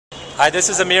Hi, this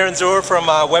is Amir and Anzur from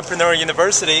Webpreneur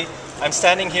University. I'm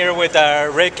standing here with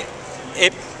Rick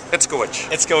Itzkowicz,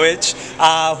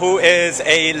 who is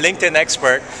a LinkedIn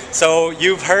expert. So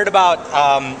you've heard about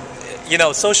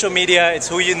social media. It's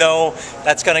who you know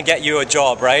that's going to get you a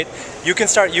job, right? You can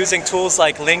start using tools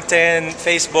like LinkedIn,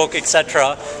 Facebook,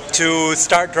 etc. to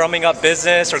start drumming up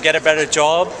business or get a better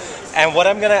job. And what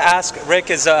I'm going to ask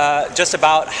Rick is just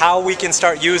about how we can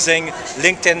start using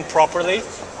LinkedIn properly.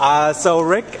 So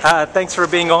Rick, thanks for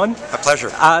being on. A pleasure.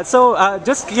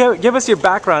 Just give us your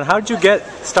background. How did you get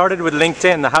started with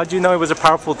LinkedIn? How did you know it was a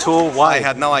powerful tool? Why? I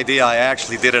had no idea. I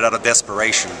actually did it out of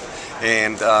desperation.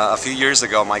 And a few years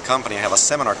ago, my company, I have a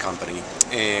seminar company,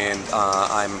 and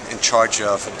I'm in charge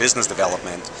of business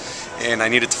development. And I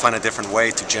needed to find a different way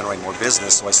to generate more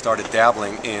business, so I started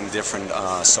dabbling in different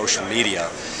social media.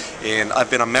 And I've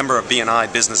been a member of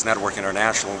BNI, Business Network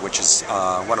International, which is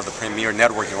one of the premier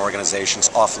networking organizations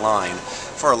offline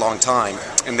for a long time.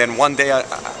 And then one day,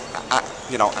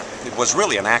 it was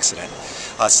really an accident.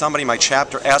 Somebody in my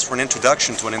chapter asked for an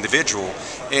introduction to an individual,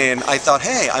 and I thought,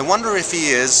 hey, I wonder if he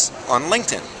is on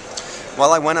LinkedIn.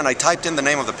 Well, I went and I typed in the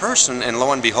name of the person, and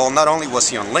lo and behold, not only was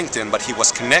he on LinkedIn, but he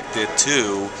was connected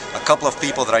to a couple of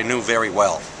people that I knew very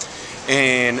well.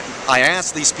 And I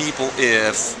asked these people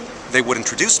if they would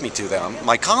introduce me to them,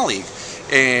 my colleague.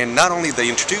 And not only they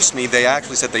introduced me, they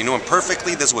actually said they knew him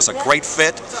perfectly. This was a great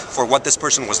fit for what this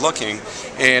person was looking,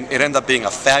 and it ended up being a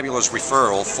fabulous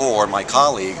referral for my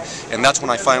colleague. And that's when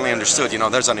I finally understood,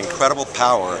 there's an incredible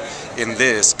power in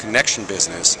this connection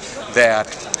business that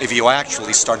if you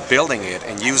actually start building it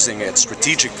and using it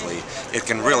strategically, it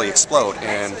can really explode.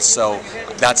 And so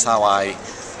that's how I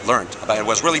learned. It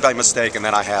was really by mistake, and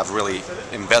then I have really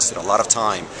invested a lot of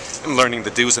time in learning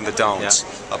the do's and the don'ts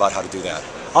about how to do that.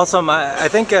 Awesome. I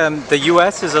think the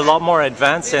US is a lot more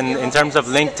advanced in terms of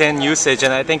LinkedIn usage,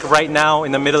 and I think right now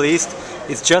in the Middle East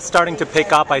it's just starting to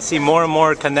pick up. I see more and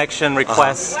more connection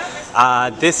requests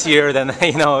this year than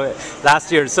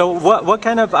last year. So what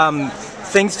kind of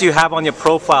things do you have on your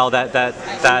profile that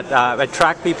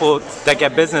attract people that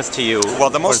get business to you? Well,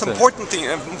 the most important thing,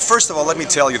 first of all, let me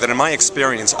tell you that in my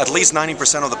experience, at least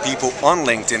 90% of the people on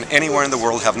LinkedIn anywhere in the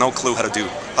world have no clue how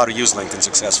to use LinkedIn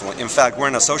successfully. In fact, we're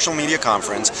in a social media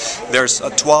conference. There's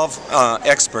 12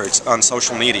 experts on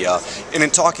social media, and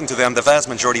in talking to them, the vast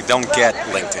majority don't get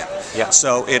LinkedIn. Yeah.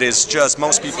 So it is just,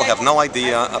 most people have no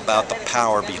idea about the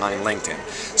power behind LinkedIn.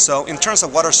 So in terms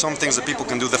of what are some things that people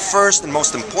can do, the first and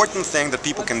most important thing that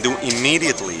people can do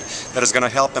immediately that is going to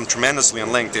help them tremendously on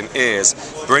LinkedIn is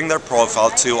bring their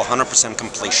profile to 100%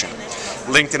 completion.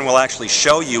 LinkedIn will actually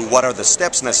show you what are the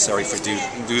steps necessary for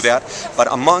do that, but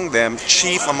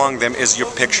chief among them is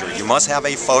your picture. You must have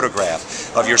a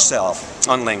photograph of yourself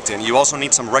on LinkedIn. You also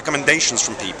need some recommendations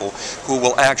from people who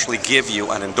will actually give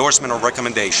you an endorsement or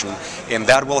recommendation, and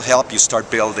that will help you start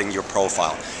building your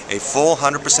profile. A full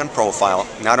 100% profile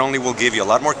not only will give you a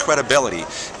lot more credibility,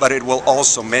 but it will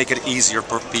also make it easier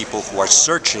for people who are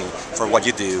searching for what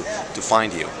you do to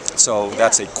find you. So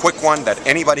that's a quick one that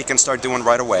anybody can start doing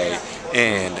right away,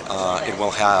 and it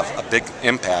will have a big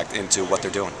impact into what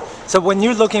they're doing. So when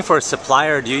you're looking for a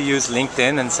supplier, do you use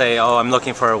LinkedIn and say, oh, I'm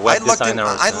looking for a web designer?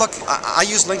 I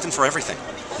use LinkedIn for everything.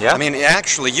 Yeah? I mean,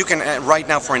 actually, you can, right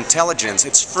now for intelligence,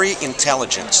 it's free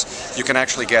intelligence. You can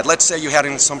actually get, let's say you're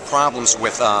having some problems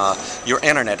with your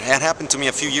internet. It had happened to me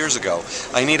a few years ago.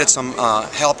 I needed some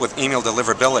help with email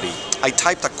deliverability. I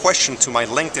typed a question to my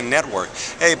LinkedIn network.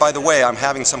 Hey, by the way, I'm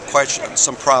having some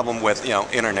problem with,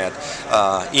 internet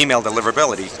email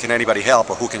deliverability. Can anybody help,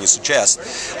 or who can you suggest?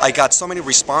 I got so many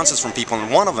responses from people,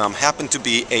 and one of them happened to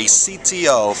be a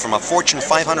CTO from a Fortune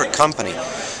 500 company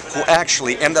who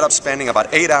actually ended up spending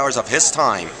about 8 hours of his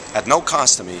time at no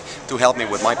cost to me to help me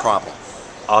with my problem.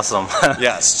 Awesome.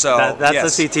 Yes. So that's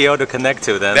yes. a CTO to connect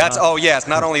to then. Oh yes.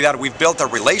 Not only that, we've built a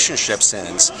relationship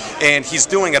since, and he's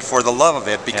doing it for the love of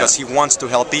it because he wants to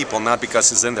help people, not because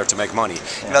he's in there to make money.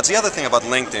 And that's the other thing about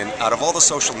LinkedIn. Out of all the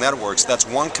social networks, that's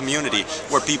one community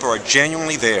where people are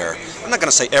genuinely there. I'm not going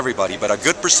to say everybody, but a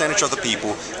good percentage of the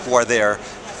people who are there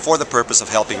for the purpose of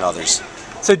helping others.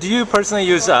 So do you personally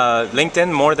use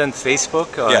LinkedIn more than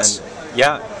Facebook? Yes.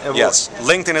 Yeah. Yes.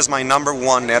 LinkedIn is my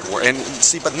 #1 network, and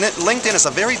see, but LinkedIn is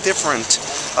a very different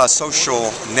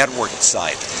social network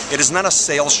site. It is not a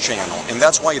sales channel, and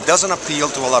that's why it doesn't appeal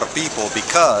to a lot of people,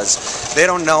 because they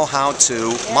don't know how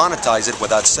to monetize it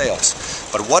without sales.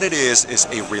 But what it is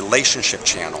a relationship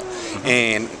channel.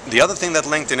 And the other thing that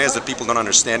LinkedIn is that people don't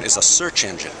understand is a search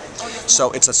engine.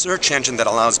 So it's a search engine that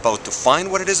allows both to find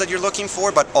what it is that you're looking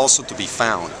for, but also to be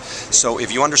found. So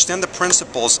if you understand the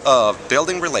principles of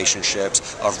building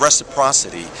relationships, of of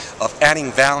reciprocity, of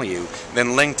adding value, then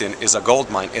LinkedIn is a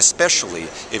goldmine, especially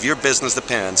if your business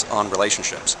depends on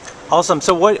relationships. Awesome.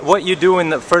 So what you do in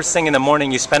the first thing in the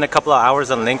morning, you spend a couple of hours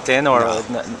on LinkedIn, or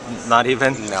not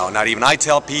even? No, not even. I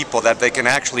tell people that they can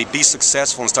actually be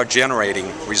successful and start generating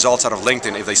results out of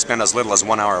LinkedIn if they spend as little as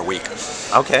 1 hour a week.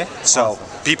 Okay. So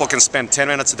people can spend 10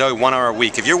 minutes a day, 1 hour a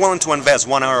week. If you're willing to invest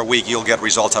 1 hour a week, you'll get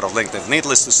results out of LinkedIn.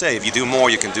 Needless to say, if you do more,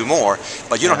 you can do more,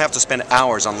 but you don't have to spend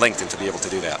hours on LinkedIn to be able to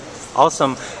do that.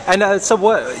 Awesome. And so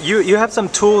what you have some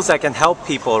tools that can help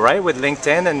people, right, with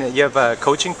LinkedIn, and you have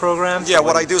coaching programs? Yeah,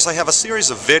 what I do is I have a series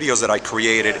of videos that I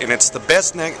created, and it's the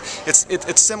best.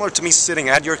 It's similar to me sitting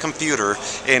at your computer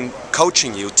and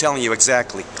coaching you, telling you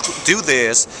exactly, do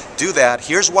this, do that.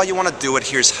 Here's why you want to do it.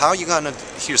 Here's how you're gonna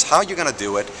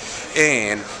do it,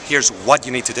 and here's what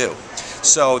you need to do.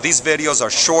 So these videos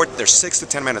are short, they're 6 to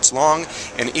 10 minutes long,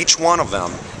 and each one of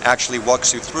them actually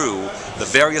walks you through the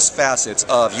various facets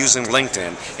of using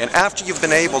LinkedIn. And after you've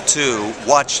been able to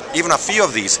watch even a few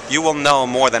of these, you will know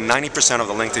more than 90% of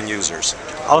the LinkedIn users.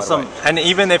 Awesome. And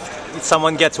even if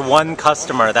someone gets one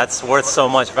customer, that's worth so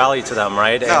much value to them,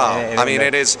 right? No, I mean,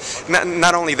 it is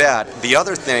not only that. The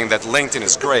other thing that LinkedIn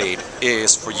is great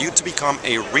is for you to become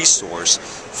a resource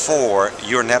for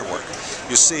your network.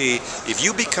 You see, if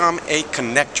you become a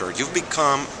connector, you've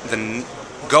become the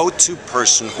go-to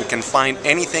person who can find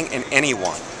anything and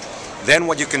anyone, then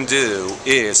what you can do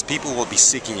is people will be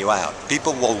seeking you out.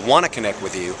 People will want to connect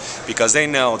with you because they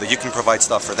know that you can provide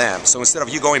stuff for them. So instead of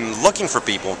you going and looking for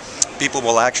people, people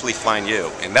will actually find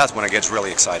you, and that's when it gets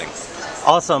really exciting.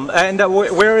 Awesome. And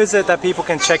where is it that people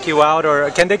can check you out,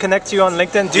 or can they connect to you on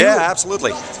LinkedIn? Yeah,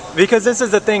 absolutely. Because this is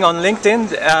the thing on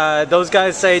LinkedIn, those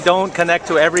guys say don't connect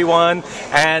to everyone,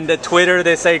 and Twitter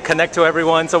they say connect to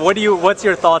everyone. So what's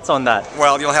your thoughts on that?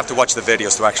 Well, you'll have to watch the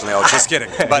videos to actually know. Just kidding.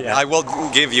 But yeah. I will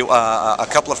give you a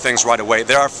couple of things right away.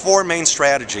 There are 4 main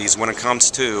strategies when it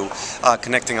comes to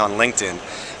connecting on LinkedIn.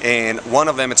 And one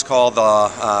of them, it's called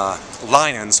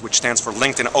Lions, which stands for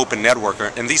LinkedIn Open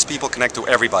Networker, and these people connect to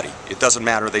everybody. It doesn't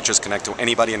matter, they just connect to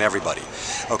anybody and everybody.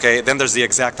 Okay, then there's the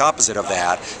exact opposite of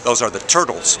that. Those are the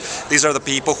turtles. These are the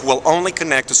people who will only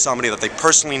connect to somebody that they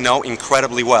personally know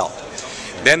incredibly well.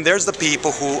 Then there's the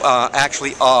people who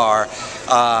actually are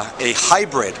a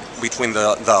hybrid between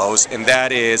those, and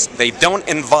that is they don't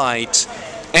invite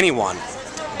anyone,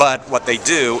 but what they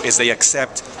do is they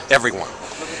accept everyone.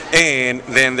 And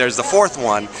then there's the 4th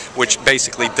one, which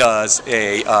basically does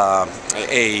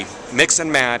a mix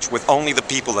and match with only the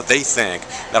people that they think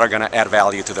that are going to add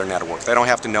value to their network. They don't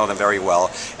have to know them very well.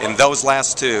 And those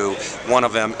last 2, one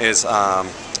of them is,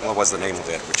 what was the name of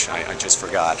it, which I just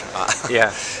forgot.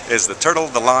 Yeah. Is the turtle,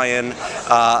 the lion,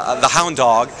 the hound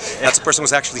dog. That's the person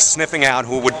who's actually sniffing out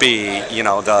who would be, you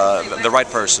know, the right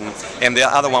person. And the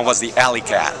other one was the alley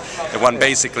cat, the one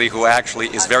basically who actually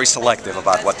is very selective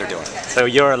about what they're doing. So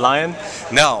you're a lion?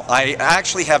 No, I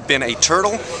actually have been a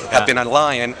turtle, have been a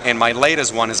lion, and my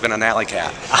latest one has been an alley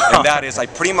cat. And that is, I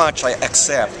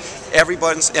accept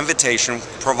everyone's invitation,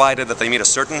 provided that they meet a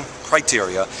certain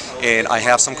criteria, and I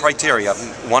have some criteria.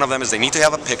 One of them is they need to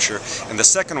have a picture, and the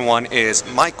second one is,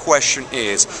 my question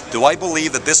is, do I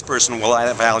believe that this person will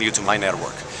add value to my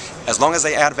network? As long as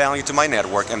they add value to my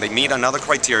network and they meet another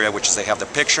criteria, which is they have the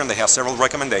picture and they have several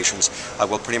recommendations, I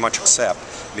will pretty much accept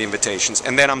the invitations,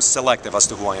 and then I'm selective as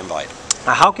to who I invite.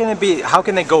 How can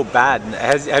it go bad?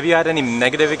 Have you had any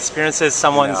negative experiences?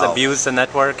 Someone's abused the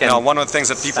network? No, one of the things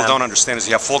that people don't understand is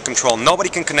you have full control. Nobody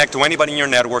can connect to anybody in your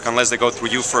network unless they go through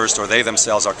you first, or they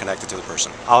themselves are connected to the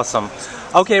person. Awesome.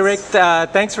 Okay, Rick,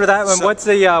 thanks for that. So, what's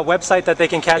the website that they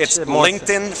can catch? It's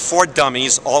LinkedIn for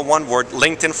Dummies, all one word,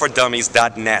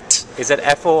 linkedinfordummies.net. Is it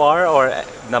FOR or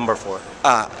number 4?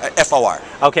 FOR.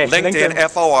 Okay. LinkedIn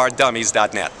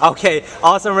FORdummies.net. Okay,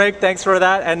 awesome, Rick. Thanks for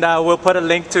that, and we'll put a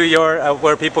link to your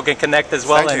where people can connect as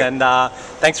well. Thank you. And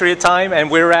thanks for your time.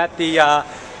 And we're at the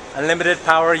Unlimited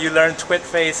Power You Learn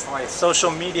Twitface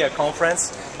social media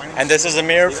conference. And this is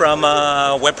Amir from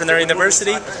Webpreneur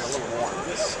University.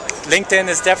 LinkedIn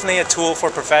is definitely a tool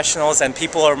for professionals, and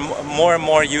people are more and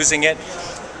more using it.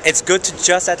 It's good to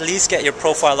just at least get your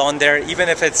profile on there, even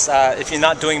if it's if you're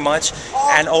not doing much,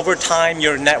 and over time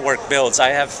your network builds. I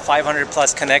have 500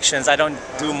 plus connections. I don't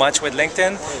do much with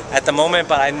LinkedIn at the moment,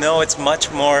 but I know it's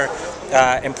much more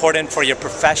important for your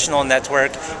professional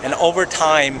network, and over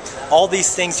time all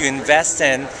these things you invest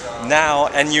in now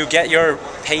and you get your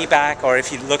payback, or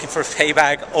if you're looking for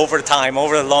payback over time,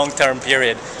 over a long-term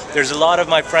period. There's a lot of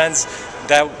my friends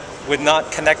that would not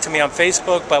connect to me on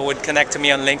Facebook but would connect to me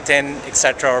on LinkedIn,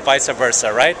 etc., or vice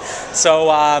versa, right? So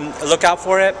look out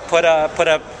for it, put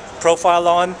a profile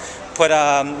on, put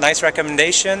a nice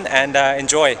recommendation, and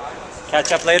enjoy.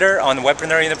 Catch up later on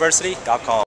webpreneuruniversity.com.